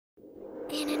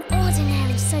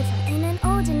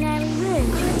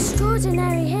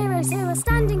extraordinary heroes who are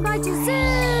standing by to zoom to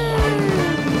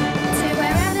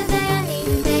wherever they are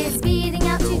needed. They are speeding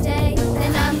out today. The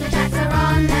Numberjacks are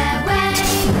on their way.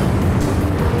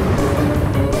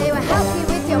 They will help you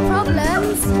with your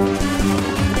problems.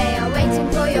 They are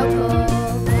waiting for your call.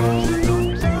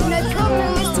 No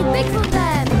problem is too big for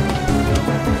them.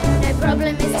 No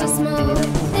problem is too small.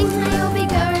 Things may all be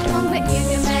going wrong, but you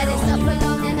can bet it's not for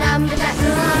long. The Numberjacks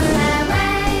are on their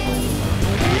way.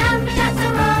 The Numberjacks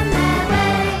are on their way.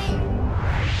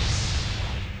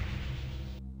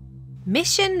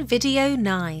 Mission Video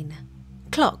 9.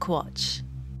 Clock Watch.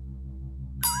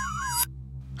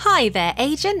 Hi there,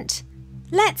 Agent.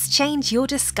 Let's change your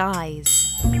disguise.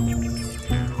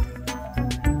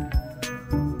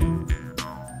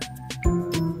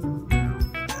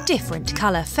 Different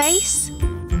colour face.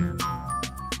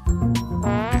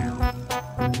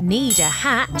 Need a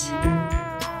hat.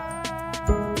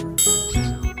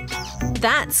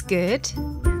 That's good.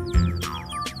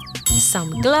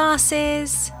 Some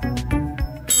glasses.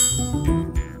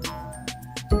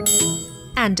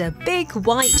 And a big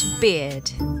white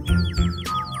beard.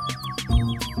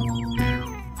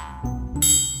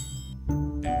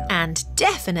 And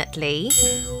definitely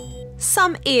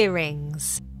some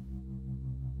earrings.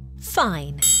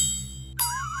 Fine.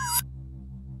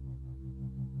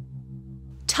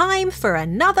 Time for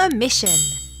another mission.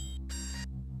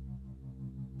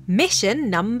 Mission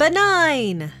number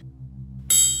 9.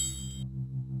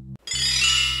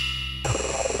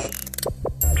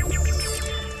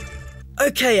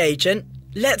 OK, Agent,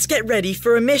 let's get ready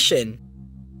for a mission.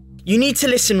 You need to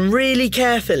listen really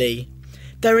carefully.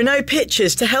 There are no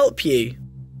pictures to help you.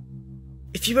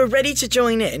 If you are ready to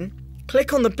join in,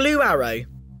 click on the blue arrow.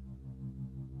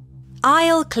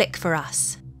 I'll click for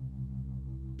us.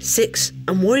 6.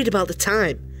 I'm worried about the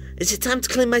time. Is it time to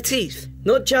clean my teeth?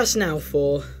 Not just now,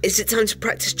 4. Is it time to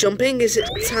practice jumping? Is it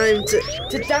time to...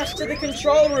 To dash to the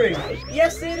control room.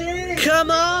 Yes, it is.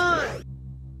 Come on!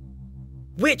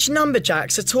 Which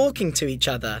Numberjacks are talking to each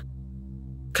other?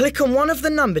 Click on one of the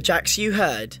Numberjacks you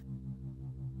heard.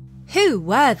 Who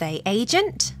were they,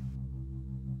 Agent?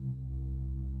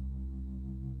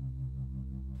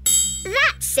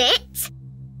 That's it.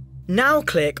 Now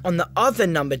click on the other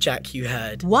Numberjack you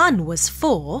heard. One was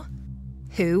 4.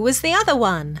 Who was the other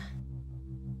one?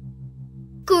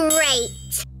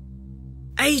 Great.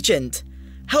 Agent,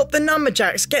 help the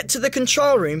Numberjacks get to the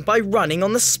control room by running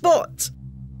on the spot.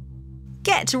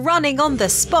 Get running on the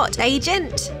spot,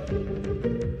 Agent.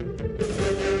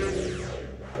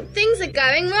 Things are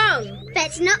going wrong.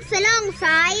 But not for long,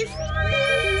 5.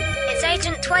 It's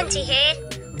Agent 20 here.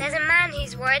 There's a man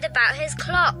who's worried about his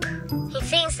clock. He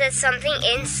thinks there's something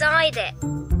inside it.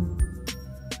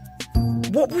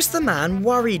 What was the man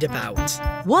worried about?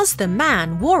 Was the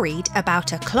man worried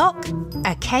about a clock,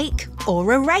 a cake,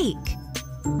 or a rake?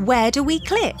 Where do we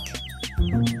click?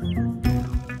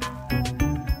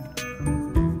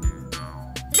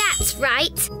 That's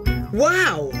right.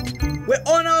 Wow! We're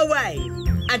on our way!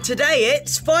 And today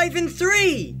it's 5 and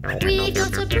 3! We got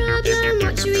a problem,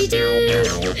 what should we do?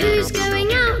 Who's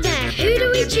going out there? Who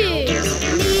do we choose?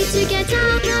 Need to get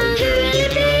out there, who will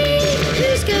it be?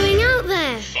 Who's going out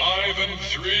there? 5 and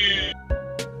 3.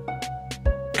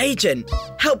 Agent,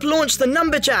 help launch the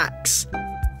Numberjacks!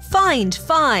 Find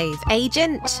 5,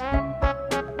 Agent.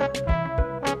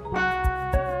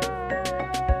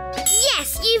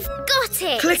 Yes, you've got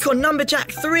it. Click on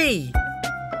Numberjack 3.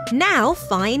 Now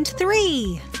find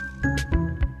 3.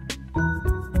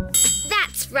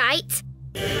 That's right.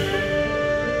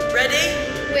 Ready?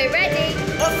 We're ready.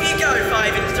 Off you go,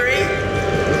 5 and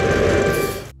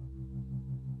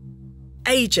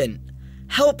 3. Agent,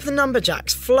 help the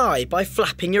Numberjacks fly by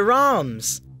flapping your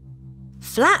arms.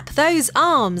 Flap those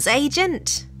arms,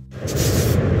 Agent.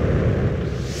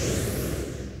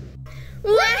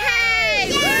 Woohoo!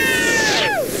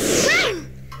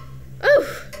 Oh.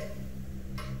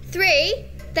 3,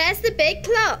 there's the big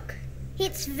clock.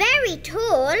 It's very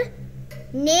tall,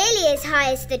 nearly as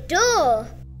high as the door.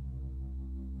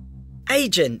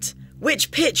 Agent,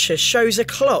 which picture shows a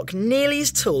clock nearly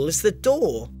as tall as the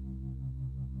door?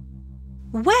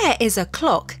 Where is a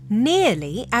clock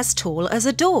nearly as tall as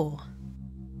a door?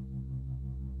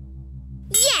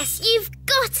 Yes, you've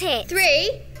got it.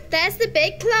 3, there's the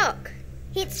big clock.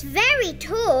 It's very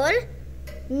tall,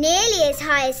 nearly as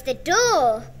high as the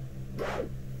door.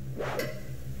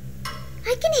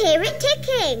 I can hear it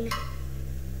ticking.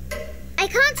 I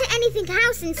can't see anything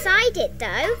else inside it,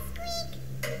 though.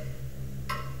 Squeak.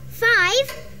 5,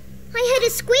 I heard a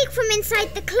squeak from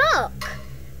inside the clock.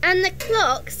 And the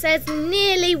clock says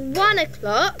nearly 1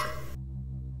 o'clock.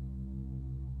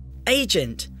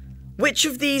 Agent, Which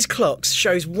of these clocks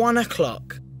shows 1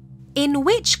 o'clock? In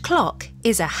which clock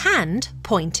is a hand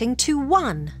pointing to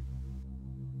 1?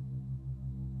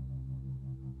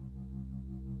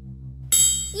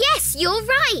 Yes, you're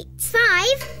right. 5.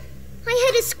 I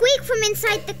heard a squeak from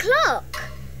inside the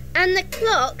clock. And the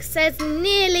clock says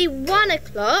nearly 1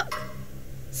 o'clock.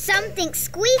 Something's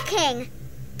squeaking.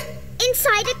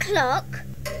 Inside a clock.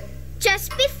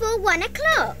 Just before 1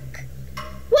 o'clock.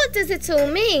 What does it all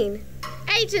mean?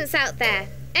 Agents out there,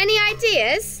 any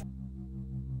ideas?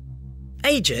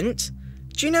 Agent,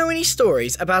 do you know any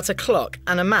stories about a clock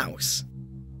and a mouse?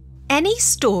 Any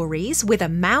stories with a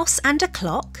mouse and a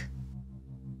clock?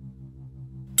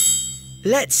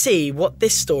 Let's see what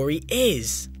this story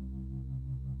is.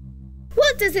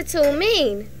 What does it all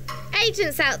mean?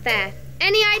 Agents out there,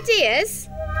 any ideas?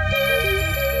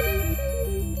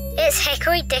 It's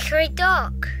Hickory Dickory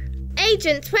Dock.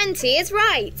 Agent 20 is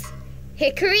right.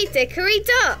 Hickory Dickory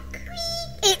Dock.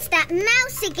 It's that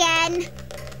mouse again.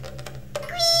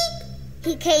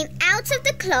 He came out of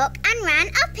the clock and ran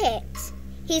up it.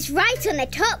 He's right on the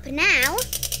top now.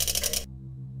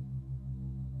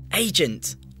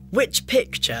 Agent, which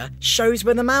picture shows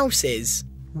where the mouse is?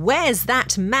 Where's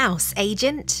that mouse,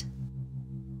 Agent?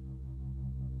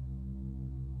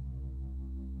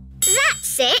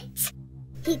 That's it.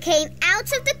 He came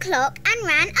out of the clock and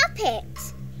ran up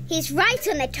it. He's right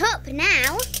on the top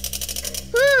now.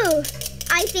 Whew,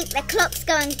 I think the clock's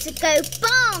going to go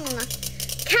bong.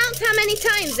 Count how many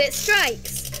times it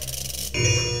strikes.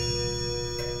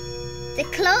 The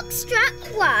clock struck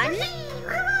 1.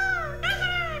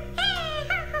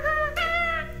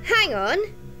 Hang on,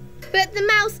 but the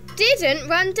mouse didn't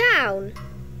run down.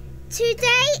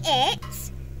 Today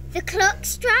the clock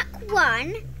struck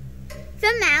 1.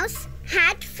 The mouse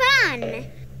had fun.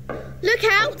 Look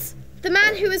out! The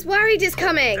man who was worried is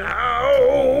coming.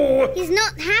 Ow! He's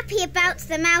not happy about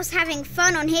the mouse having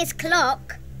fun on his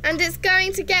clock. And it's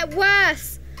going to get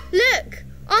worse. Look,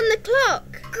 on the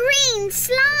clock. Green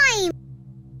slime!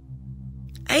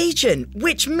 Agent,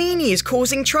 which meanie is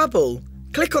causing trouble?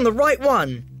 Click on the right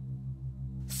one.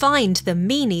 Find the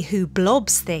meanie who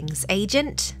blobs things,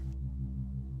 Agent.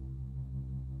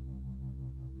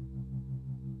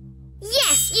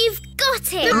 Yes, you've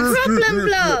got it! The problem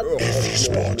blob. If you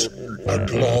spot a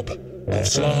glob of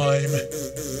slime,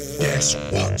 guess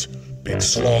what big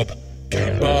slob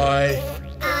came by?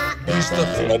 It's the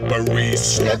floppery,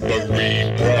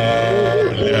 slobbery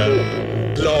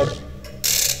problem. Blob.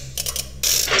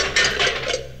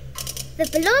 The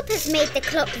blob has made the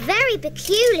clock very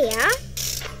peculiar.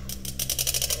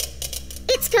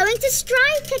 It's going to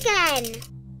strike again.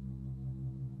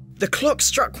 The clock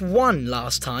struck 1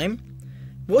 last time.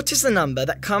 What is the number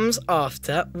that comes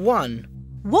after 1?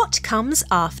 What comes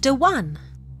after 1?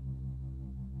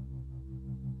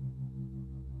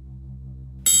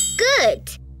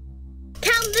 Good.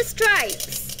 Count the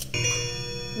strikes.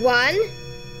 1,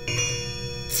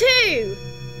 2.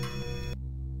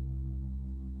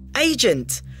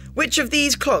 Agent, which of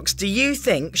these clocks do you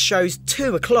think shows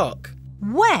 2 o'clock?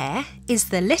 Where is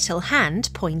the little hand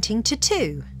pointing to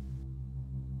 2?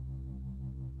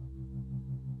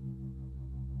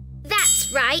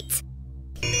 That's right.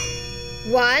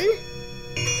 1,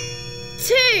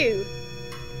 2.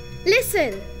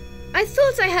 Listen, I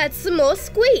thought I heard some more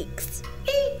squeaks.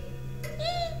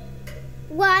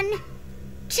 1,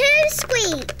 2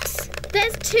 squeaks.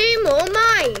 There's 2 more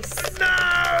mice.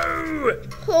 No!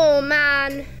 Poor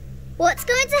man. What's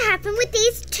going to happen with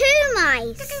these 2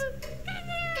 mice?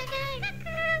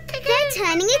 They're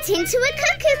turning it into a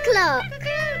cuckoo clock.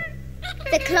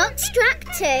 The clock struck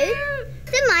 2.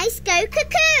 The mice go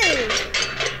cuckoo.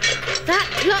 That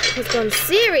clock has gone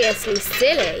seriously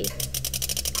silly.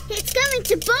 It's going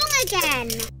to bong again.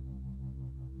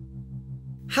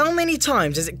 How many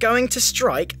times is it going to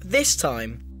strike this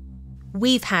time?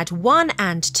 We've had 1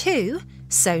 and 2,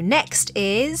 so next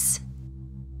is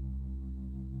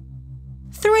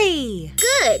 3.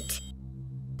 Good.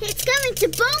 It's going to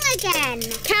bong again.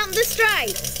 Count the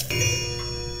strikes.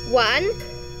 1,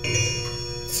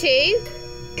 2,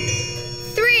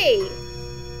 3.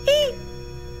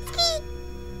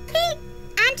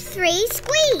 And 3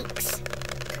 squeaks.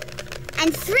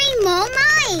 And 3 more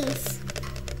mice.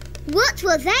 What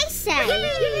will they say?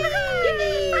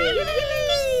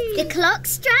 The clock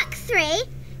struck 3.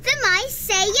 The mice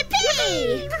say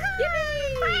yippee.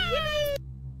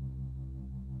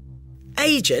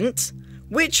 Agent,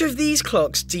 which of these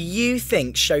clocks do you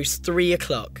think shows 3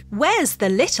 o'clock? Where's the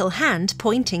little hand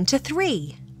pointing to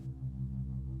 3?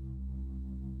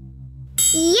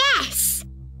 Yes!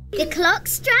 The clock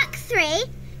struck 3.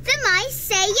 The mice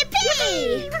say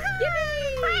yippee!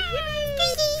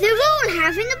 They're all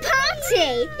having a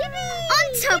party on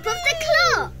top of the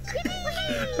clock.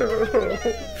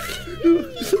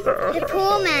 The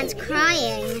poor man's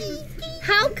crying.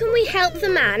 How can we help the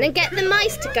man and get the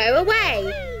mice to go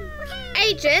away?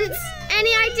 Agents,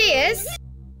 any ideas?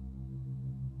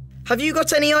 Have you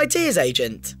got any ideas,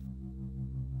 Agent?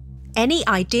 Any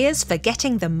ideas for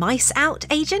getting the mice out,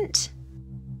 Agent?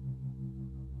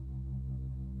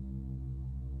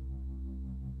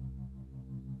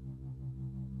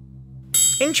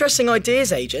 Interesting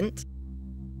ideas, Agent.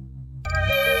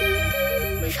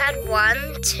 We've had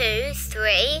 1, 2,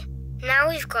 3. Now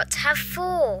we've got to have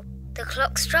 4. The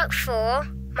clock struck 4.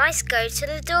 Mice go to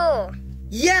the door.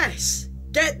 Yes!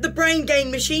 Get the brain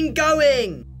gain machine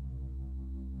going!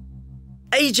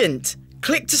 Agent,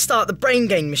 click to start the brain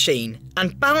gain machine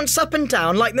and bounce up and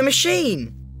down like the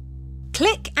machine.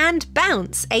 Click and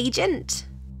bounce, Agent.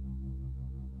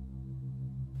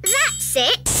 That's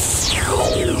it.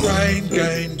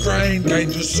 Brain gain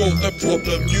to solve the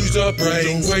problem. Use our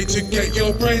brains. A way to get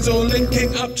your brains all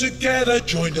linking up together.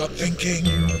 Joined up thinking.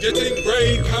 Getting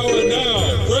brain power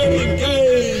now. Brain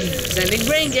gain. Sending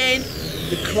brain gain.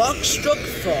 The clock struck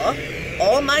 4.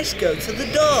 All mice go to the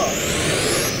door.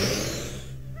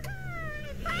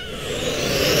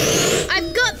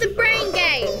 I've got the brain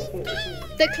gain.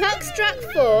 The clock struck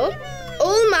 4.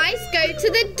 All mice go to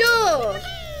the door.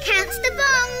 Counts the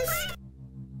bongs.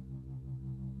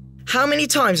 How many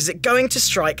times is it going to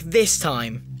strike this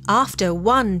time? After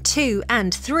 1, 2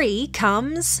 and 3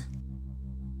 comes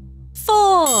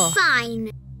 4.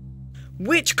 Fine.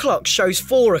 Which clock shows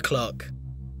 4 o'clock?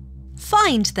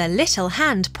 Find the little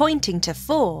hand pointing to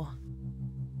 4.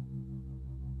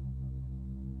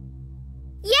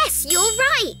 Yes, you're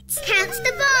right. Counts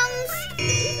the bongs.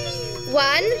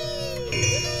 1,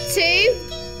 2,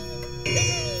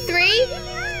 3,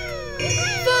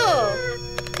 4.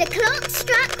 The clock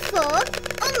struck 4.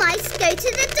 All mice go to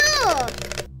the door.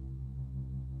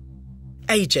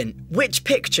 Agent, which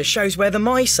picture shows where the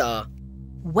mice are?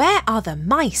 Where are the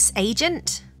mice,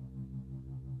 Agent?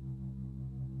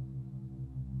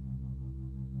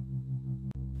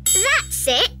 That's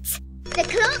it. The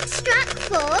clock struck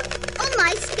 4. All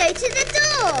mice go to the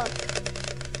door.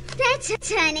 They're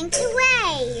turning to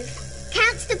wave.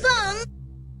 Counts the bong.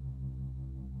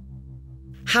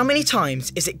 How many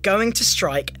times is it going to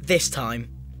strike this time?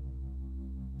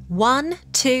 1,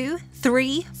 2,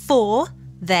 3, 4,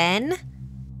 then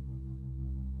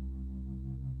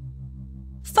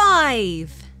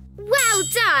 5. Well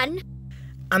done.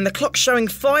 And the clock's showing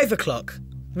 5 o'clock.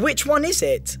 Which one is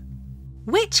it?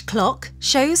 Which clock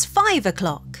shows 5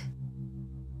 o'clock?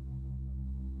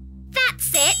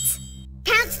 That's it.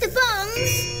 Counts the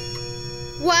bongs.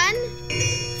 1,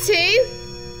 2,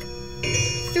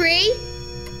 3,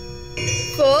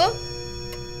 4,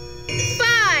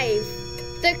 5.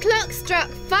 The clock struck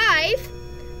 5.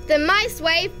 The mice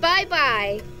wave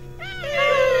bye-bye.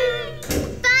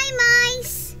 Bye,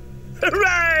 mice.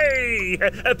 Hooray!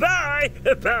 Bye!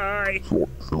 Bye!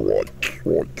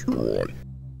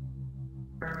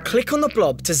 Click on the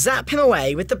blob to zap him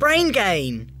away with the brain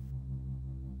gain.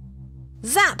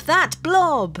 Zap that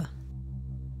blob!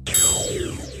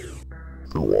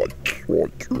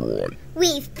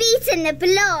 We've beaten the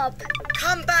blob.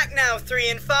 Come back now, 3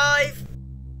 and 5.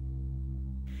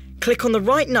 Click on the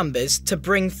right numbers to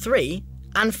bring 3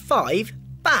 and 5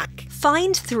 back.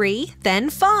 Find 3,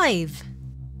 then 5.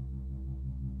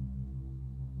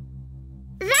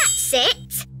 That's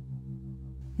it.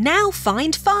 Now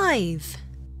find 5.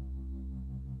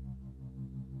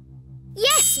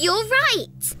 Yes, you're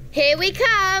right. Here we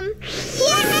come.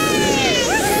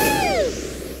 Yay!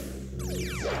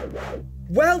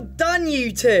 Well done,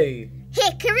 you two.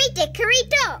 Hickory dickory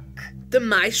dock. The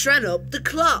mice ran up the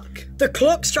clock. The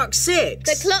clock struck 6.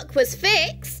 The clock was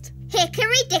fixed.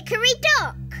 Hickory dickory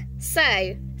dock.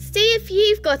 So, see if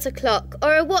you've got a clock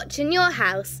or a watch in your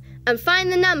house and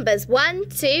find the numbers 1,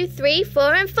 2, 3,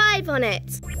 4 and 5 on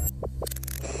it.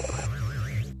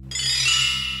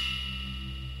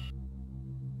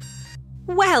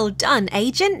 Well done,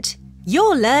 Agent.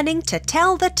 You're learning to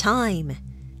tell the time.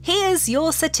 Here's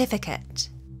your certificate.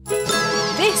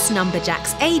 This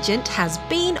Numberjacks agent has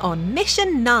been on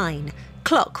Mission 9,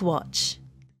 Clock Watch.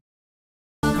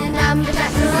 The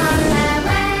Numberjacks are on their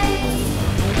way.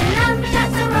 The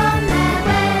Numberjacks are on their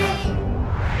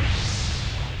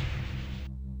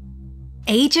way.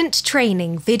 Agent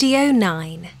Training Video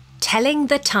 9, Telling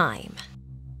the Time.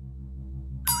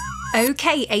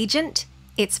 OK, Agent.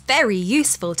 It's very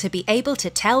useful to be able to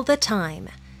tell the time.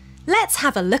 Let's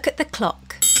have a look at the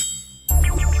clock.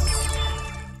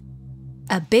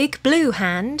 a big blue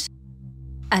hand,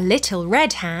 a little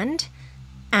red hand,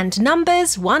 and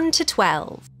numbers 1 to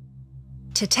 12.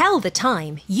 To tell the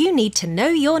time, you need to know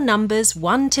your numbers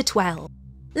 1 to 12.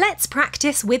 Let's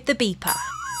practice with the beeper.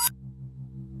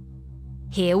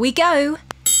 Here we go.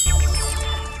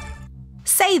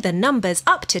 Say the numbers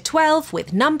up to 12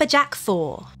 with Numberjack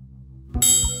 4.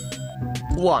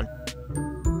 1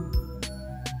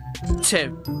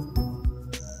 2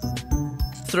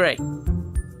 3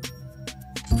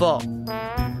 4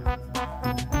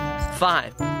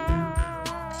 5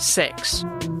 6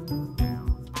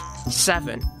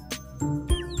 7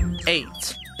 8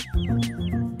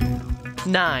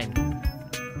 9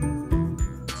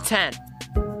 10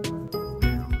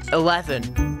 11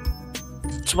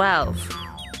 12.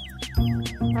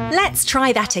 Let's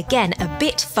try that again a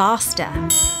bit faster.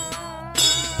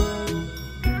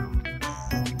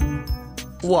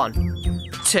 1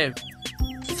 2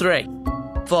 3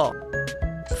 4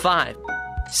 5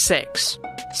 6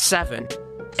 7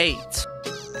 8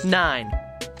 9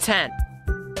 10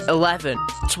 11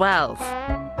 12.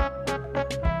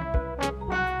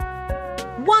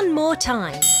 One more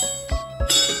time.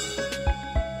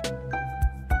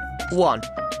 1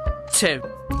 2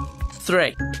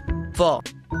 3 4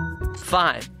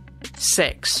 5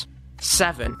 6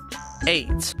 7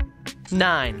 8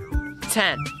 9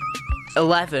 10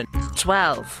 11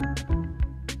 12.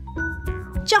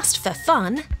 Just for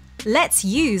fun, let's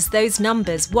use those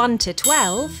numbers 1 to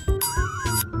 12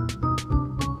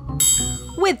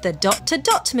 with the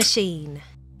dot-to-dot machine.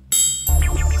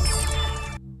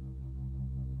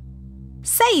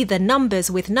 Say the numbers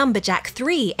with Numberjack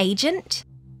 3, Agent.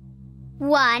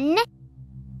 1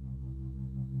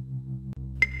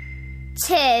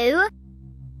 2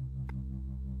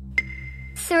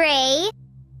 3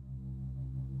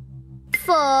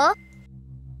 4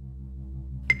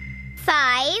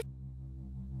 5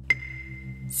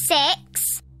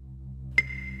 6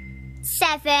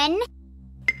 7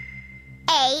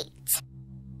 8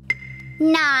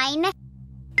 9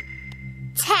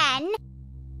 10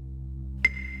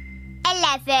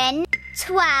 11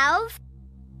 12.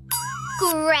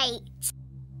 Great!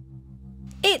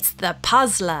 It's the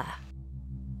puzzler.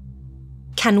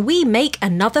 Can we make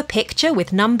another picture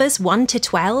with numbers 1 to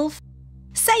 12?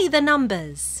 Say the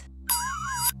numbers.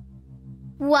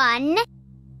 1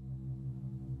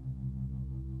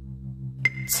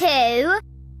 2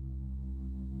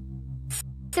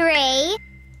 3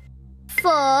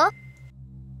 4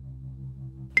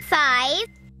 5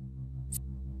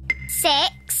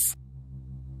 6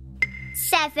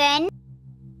 7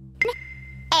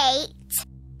 8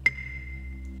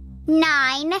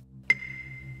 9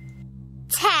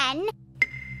 10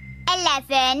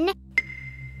 11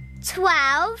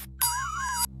 12.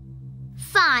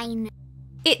 Fine.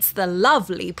 It's the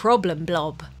lovely problem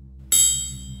blob.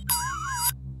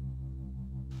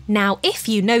 Now, if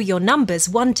you know your numbers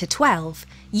 1 to 12,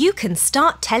 you can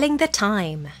start telling the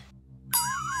time.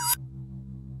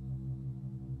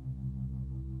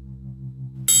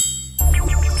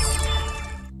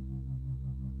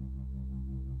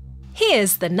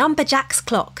 Here's the Numberjacks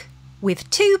clock, with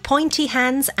 2 pointy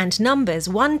hands and numbers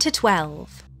 1 to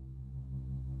 12.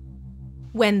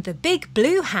 When the big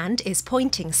blue hand is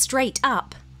pointing straight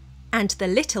up and the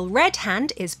little red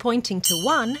hand is pointing to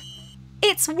 1,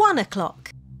 it's 1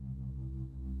 o'clock.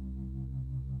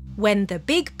 When the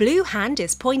big blue hand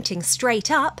is pointing straight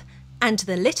up and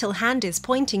the little hand is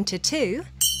pointing to 2,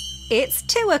 it's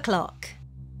 2 o'clock.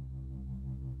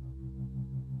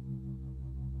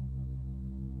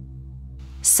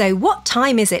 So what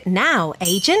time is it now,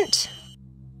 Agent?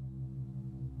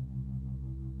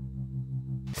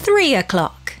 3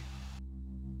 o'clock.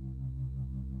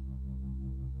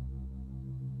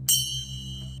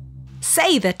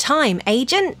 Say the time,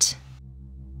 Agent.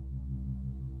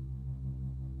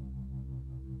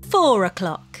 4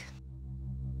 o'clock.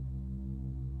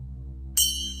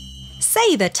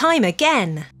 Say the time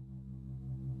again.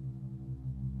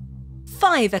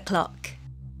 5 o'clock.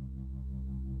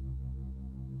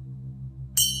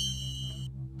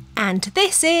 And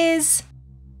this is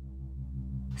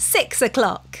 6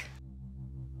 o'clock.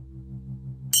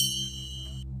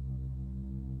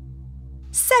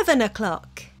 7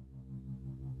 o'clock.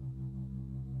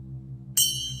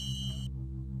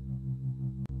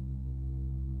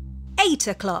 8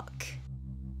 o'clock.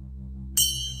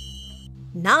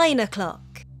 9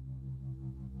 o'clock.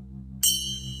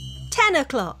 10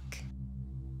 o'clock.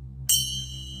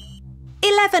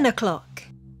 11 o'clock.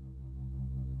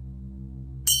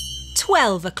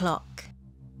 12 o'clock.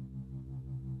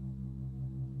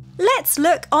 Let's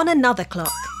look on another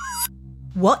clock.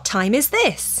 What time is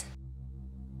this?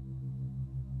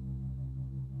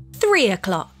 3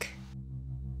 o'clock.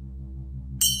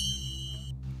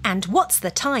 And what's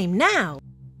the time now?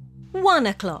 1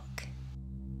 o'clock.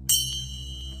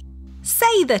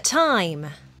 Say the time.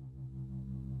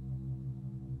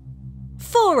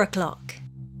 4 o'clock.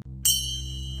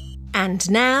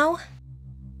 And now?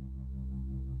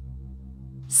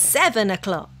 7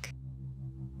 o'clock.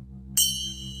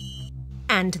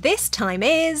 And this time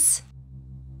is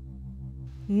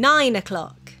 9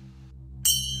 o'clock.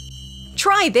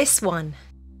 Try this one.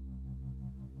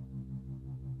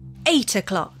 8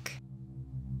 o'clock.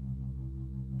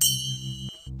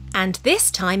 And this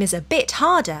time is a bit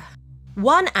harder.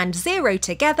 1 and 0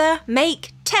 together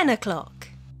make 10 o'clock.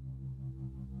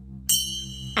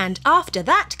 And after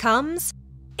that comes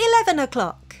 11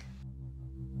 o'clock.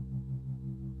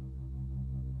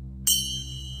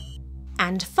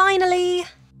 And finally,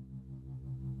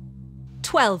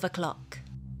 12 o'clock.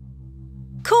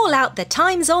 Call out the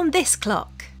times on this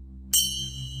clock.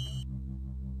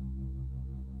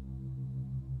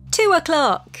 2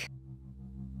 o'clock.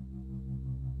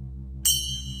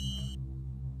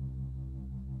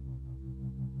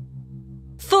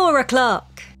 4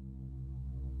 o'clock.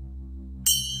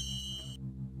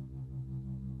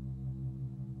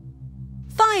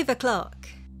 5 o'clock.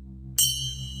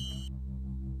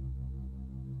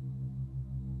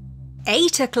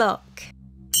 8 o'clock.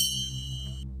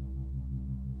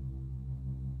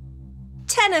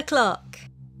 10 o'clock.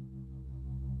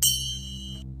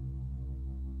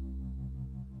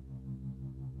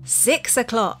 6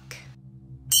 o'clock.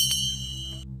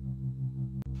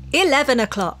 11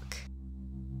 o'clock.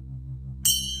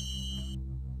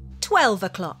 12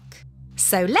 o'clock.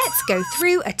 So let's go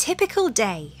through a typical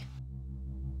day.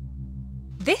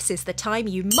 This is the time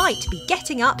you might be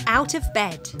getting up out of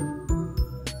bed.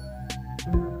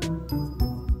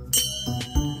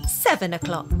 7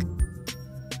 o'clock.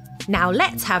 Now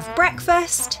let's have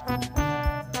breakfast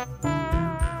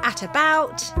at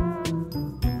about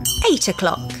 8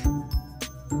 o'clock.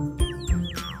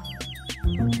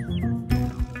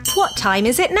 What time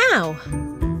is it now?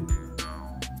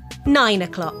 9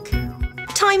 o'clock.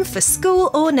 Time for school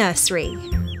or nursery.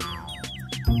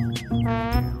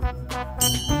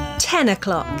 10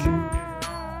 o'clock.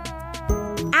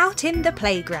 Out in the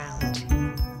playground.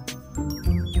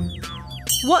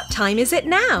 What time is it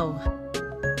now?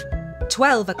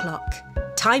 12 o'clock.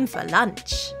 Time for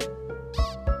lunch.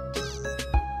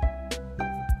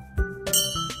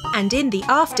 And in the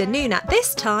afternoon at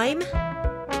this time,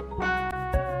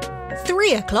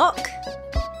 3 o'clock.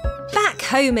 Back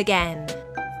home again.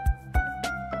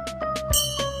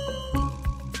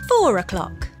 4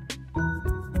 o'clock.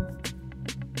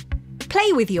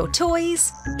 Play with your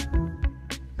toys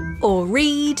or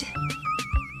read.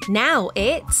 Now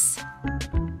it's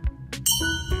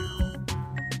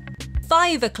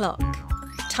 5 o'clock.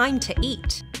 Time to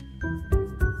eat.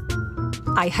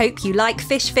 I hope you like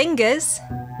fish fingers.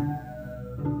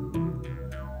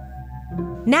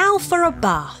 Now for a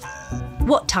bath.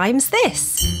 What time's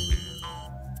this?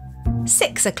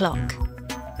 6 o'clock.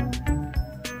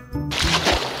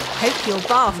 Hope your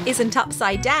bath isn't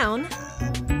upside down.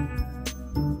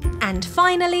 And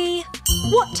finally,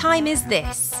 what time is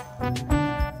this?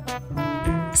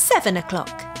 7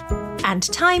 o'clock. And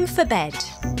time for bed.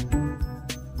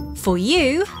 For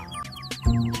you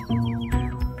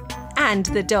and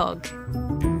the dog.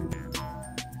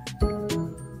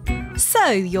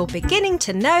 So you're beginning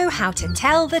to know how to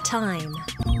tell the time.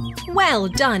 Well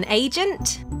done,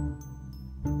 Agent.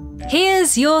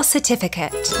 Here's your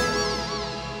certificate.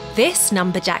 This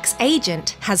Numberjacks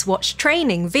agent has watched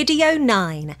training video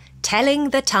 9,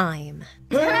 telling the time.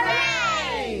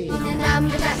 Hooray! The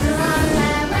Numberjacks